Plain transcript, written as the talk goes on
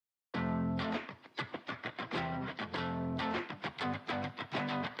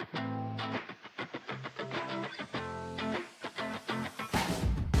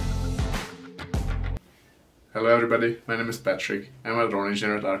Hello everybody, my name is Patrick. I'm a drone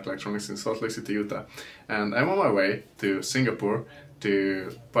engineer at ArC Electronics in Salt Lake City, Utah, and I'm on my way to Singapore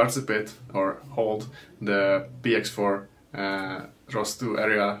to participate or hold the PX4 ROS2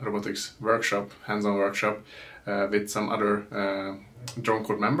 area robotics workshop, hands-on workshop with some other drone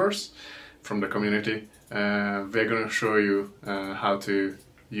code members from the community. We're going to show you how to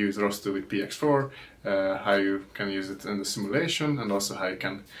use ROS2 with PX4, how you can use it in the simulation, and also how you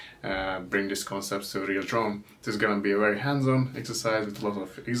can bring these concepts to a real drone. This is going to be a very hands-on exercise with a lot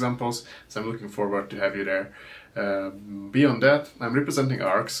of examples, so I'm looking forward to have you there. Beyond that, I'm representing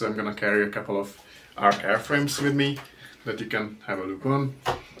ArC, so I'm going to carry a couple of ArC airframes with me that you can have a look on,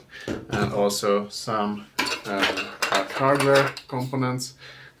 and also some ArC hardware components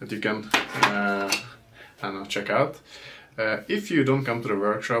that you can check out. If you don't come to the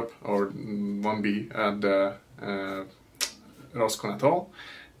workshop or won't be at the ROSCon at all,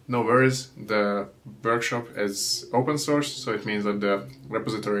 no worries, the workshop is open source, so it means that the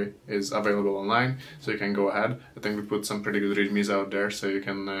repository is available online, so you can go ahead. I think we put some pretty good readmes out there, so you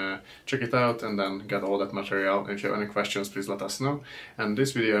can check it out and then get all that material. If you have any questions, please let us know. And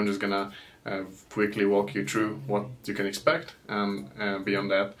this video I'm just gonna quickly walk you through what you can expect, and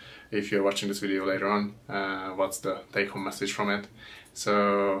beyond that, if you're watching this video later on, what's the take-home message from it.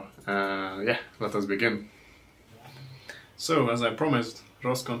 So yeah, let us begin. So as I promised,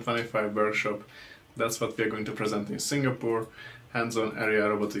 ROSCon 25 workshop, that's what we are going to present in Singapore. Hands-on area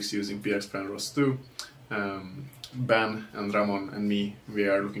robotics using PX4 and ROS2. Ben and Ramon and me, we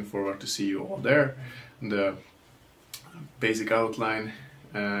are looking forward to see you all there. The basic outline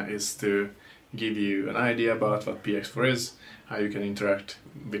is to give you an idea about what PX4 is, how you can interact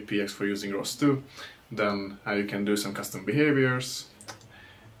with PX4 using ROS2, then how you can do some custom behaviors.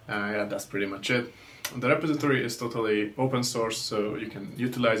 Yeah, that's pretty much it. The repository is totally open source, so you can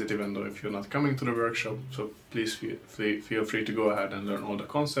utilize it even though if you're not coming to the workshop, so please feel free to go ahead and learn all the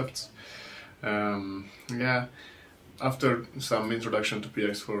concepts. Yeah, after some introduction to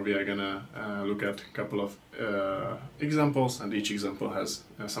PX4, we are gonna look at a couple of examples, and each example has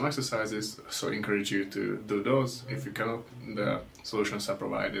some exercises, so I encourage you to do those. If you cannot, the solutions are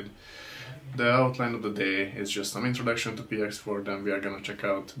provided. The outline of the day is just some introduction to PX4, then we are gonna check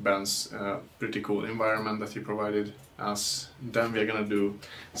out Ben's pretty cool environment that he provided us. Then we are gonna do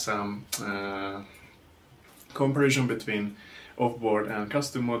some comparison between off-board and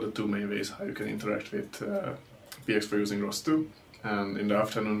custom mode, the two main ways how you can interact with PX4 using ROS2. And in the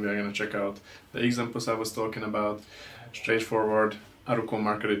afternoon we are gonna check out the examples I was talking about, straightforward ArUco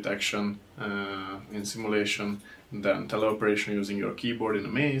marker detection in simulation, then teleoperation using your keyboard in a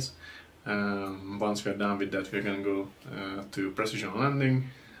maze. Once we are done with that, we're going to go to precision landing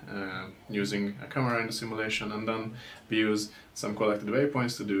using a camera in the simulation, and then we use some collected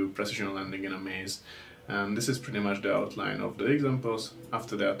waypoints to do precision landing in a maze. And this is pretty much the outline of the examples.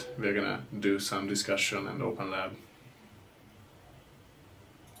 After that, we're going to do some discussion and open lab.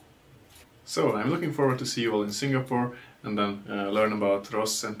 So I'm looking forward to see you all in Singapore and then learn about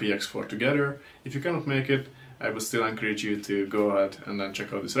ROS and PX4 together. If you cannot make it, I would still encourage you to go ahead and then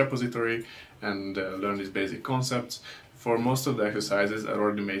check out this repository and learn these basic concepts. For most of the exercises, I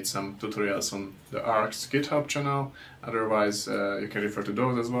already made some tutorials on the ArC's GitHub channel. Otherwise, you can refer to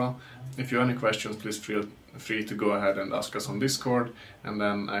those as well. If you have any questions, please feel free to go ahead and ask us on Discord, and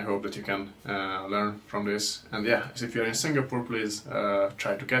then I hope that you can learn from this. And yeah, if you're in Singapore, please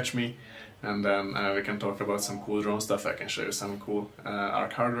try to catch me, and then we can talk about some cool drone stuff. I can show you some cool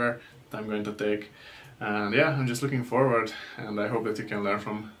ArC hardware that I'm going to take. And yeah, I'm just looking forward, and I hope that you can learn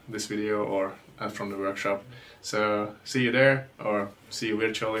from this video or from the workshop. So see you there, or see you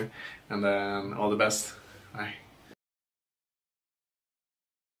virtually, and then all the best. Bye.